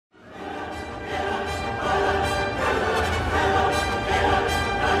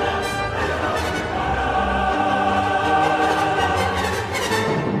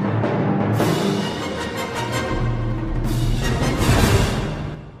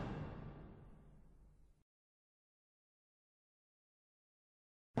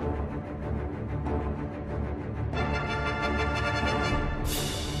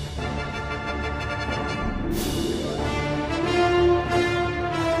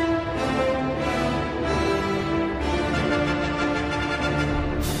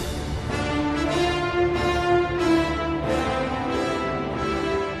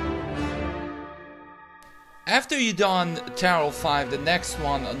After you done Tarot 5, the next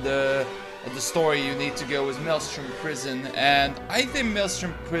one on the story you need to go is Malestrom Prison, and I think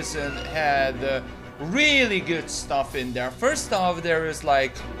Malestrom Prison had really good stuff in there. First off, there is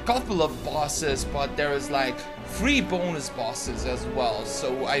like a couple of bosses, but there is like 3 bonus bosses as well.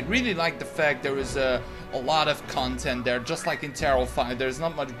 So I really like the fact there is a lot of content there. Just like in Tarot 5, there's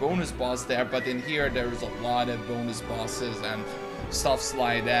not much bonus boss there, but in here there is a lot of bonus bosses and stuffs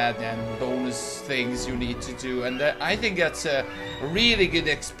like that, and bonus things you need to do, and I think that's a really good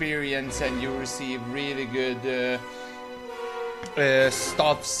experience, and you receive really good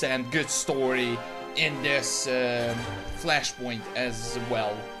stuffs and good story in this Flashpoint as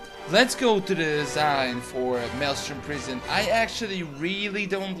well. Let's go to the design for Malestrom Prison. I actually really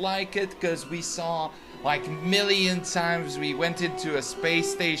don't like it, because we saw like a million times we went into a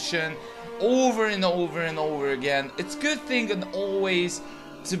space station over and over and over again. It's a good thing and always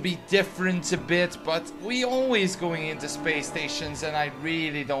to be different a bit, but we always going into space stations, and I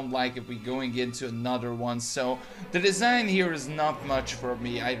really don't like it we going into another one. So the design here is not much for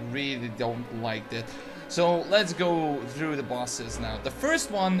me. I really don't like it. So let's go through the bosses now. The first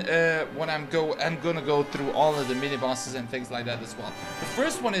one, when I'm gonna go through all of the mini bosses and things like that as well. The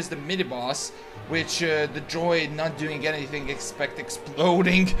first one is the mini boss, which the droid not doing anything except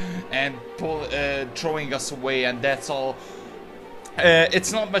exploding and throwing us away, and that's all.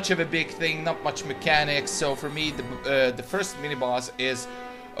 It's not much of a big thing, not much mechanics. So for me, the first mini boss is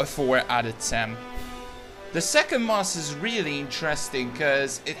a 4 out of 10. The second boss is really interesting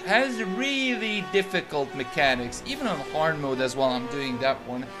because it has really difficult mechanics, even on hard mode as well. I'm doing that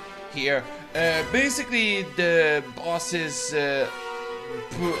one here. Basically, the bosses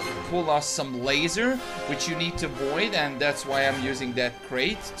pull us some laser, which you need to avoid, and that's why I'm using that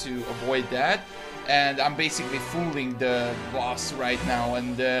crate to avoid that. And I'm basically fooling the boss right now,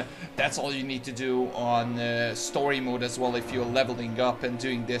 and that's all you need to do on story mode as well if you're leveling up and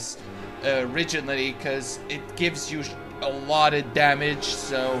doing this originally, because it gives you a lot of damage,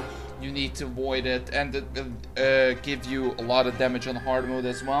 so you need to avoid it, and it give you a lot of damage on hard mode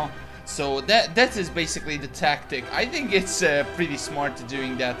as well. So that is basically the tactic. I think it's pretty smart to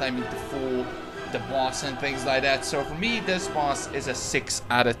doing that. I mean, to fool the boss and things like that. So for me, this boss is a 6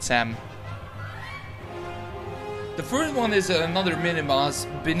 out of 10. The first one is another mini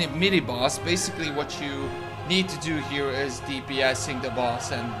boss. Basically, what you need to do here is DPSing the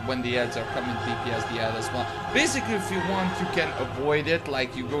boss, and when the ads are coming, DPS the ad as well. Basically, if you want, you can avoid it,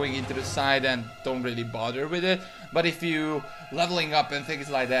 like you going into the side and don't really bother with it. But if you leveling up and things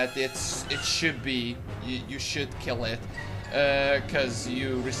like that, it should be you should kill it, because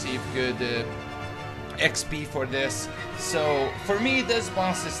you receive good XP for this. So for me, this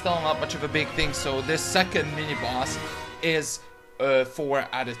boss is still not much of a big thing. So this second mini boss is 4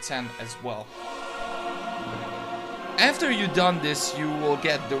 out of 10 as well. After you done this, you will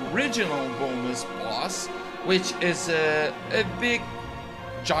get the original bonus boss, which is a big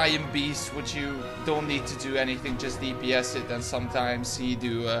giant beast, which you don't need to do anything, just DPS it, and sometimes he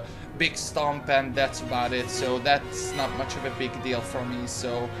do a big stomp, and that's about it. So that's not much of a big deal for me.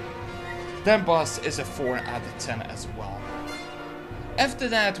 So that boss is a 4 out of 10 as well. After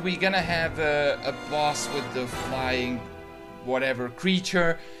that, we're gonna have a boss with the flying whatever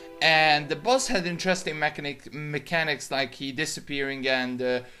creature, and the boss had interesting mechanics, like he disappearing,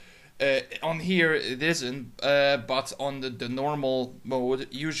 and on here it isn't, but on the normal mode,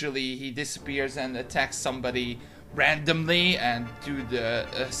 usually he disappears and attacks somebody randomly and do the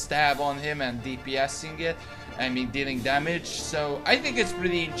stab on him and DPSing it. I mean, dealing damage. So I think it's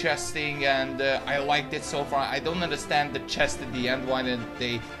pretty interesting, and I liked it so far. I don't understand the chest at the end, why didn't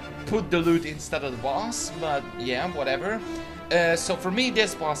they put the loot instead of the boss, but yeah, whatever. So for me,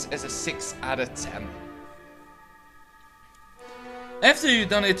 this boss is a 6 out of 10. After you've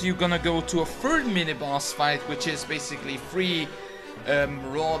done it, you're gonna go to a third mini boss fight, which is basically 3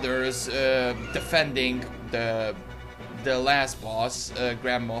 marauders defending the last boss,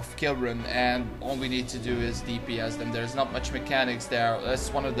 Grand Moff Kilran, and all we need to do is DPS them. There's not much mechanics there.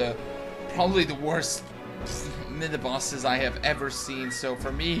 That's one of the probably the worst mini bosses I have ever seen. So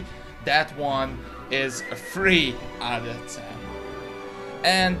for me, that one is a 3 out of 10.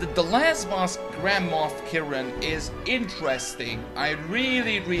 And the last boss, Grand Moff Kilran, is interesting. I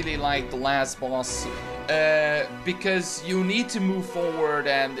really like the last boss, because you need to move forward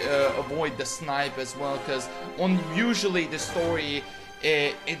and avoid the snipe as well, because on usually the story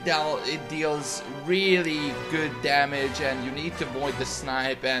it deals really good damage, and you need to avoid the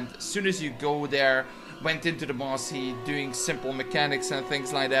snipe, and as soon as you go there, went into the boss, he doing simple mechanics and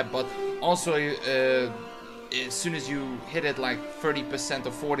things like that, but also as soon as you hit it like 30%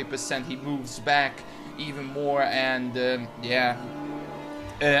 or 40%, he moves back even more, and yeah,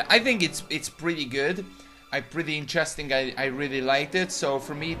 I think it's pretty good. Pretty interesting. I really liked it. So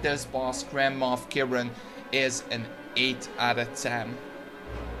for me, this boss, Grand Moff Kirin, is an 8 out of 10.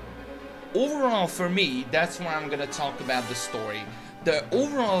 Overall, for me, that's where I'm gonna talk about the story. The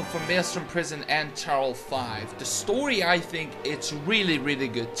overall for Malestrom Prison and Channel 5, the story, I think it's really, really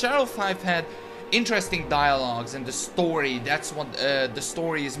good. Channel 5 had interesting dialogues, and the story, that's what the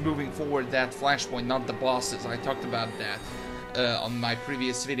story is moving forward, that Flashpoint, not the bosses. I talked about that on my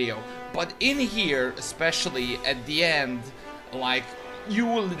previous video. But in here, especially at the end, like, you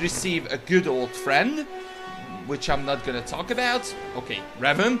will receive a good old friend, which I'm not gonna talk about. Okay,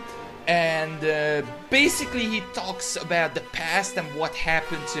 Revan. And basically he talks about the past and what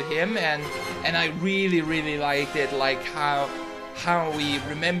happened to him, and I really, really liked it, like how we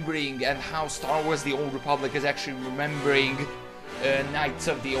remembering, and how Star Wars The Old Republic is actually remembering Knights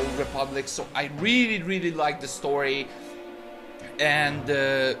of the Old Republic. So I really, really like the story, and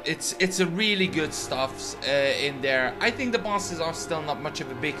it's a really good stuff in there. I think the bosses are still not much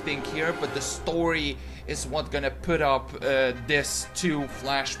of a big thing here, but the story is what gonna put up this 2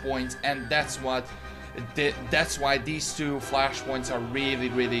 flashpoints, and that's why these 2 flashpoints are really,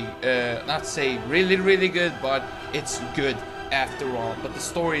 really not say really, really good, but it's good after all. But the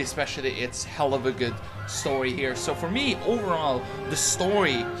story especially, it's hell of a good story here. So for me, overall, the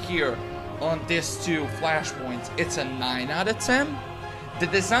story here on this 2 flashpoints, it's a 9 out of 10. The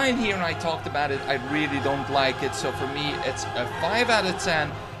design here, I talked about it, I really don't like it, so for me it's a 5 out of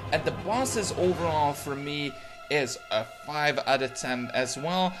 10. And the bosses overall for me is a 5 out of 10 as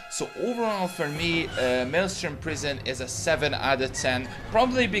well. So overall for me, Malestrom Prison is a 7 out of 10.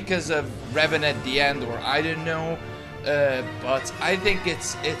 Probably because of Revan at the end, or I don't know. But I think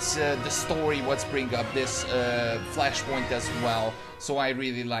it's the story what's bring up this flashpoint as well. So I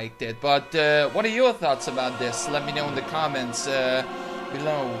really liked it. But what are your thoughts about this? Let me know in the comments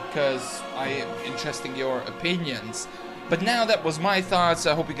below, because I am interested in your opinions. But now that was my thoughts.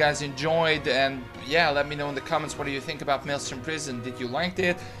 I hope you guys enjoyed, and yeah, let me know in the comments what do you think about Malestrom Prison. Did you like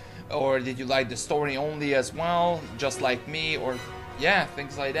it, or did you like the story only as well, just like me, or yeah,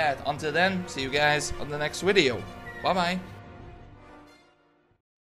 things like that. Until then, see you guys on the next video. Bye bye.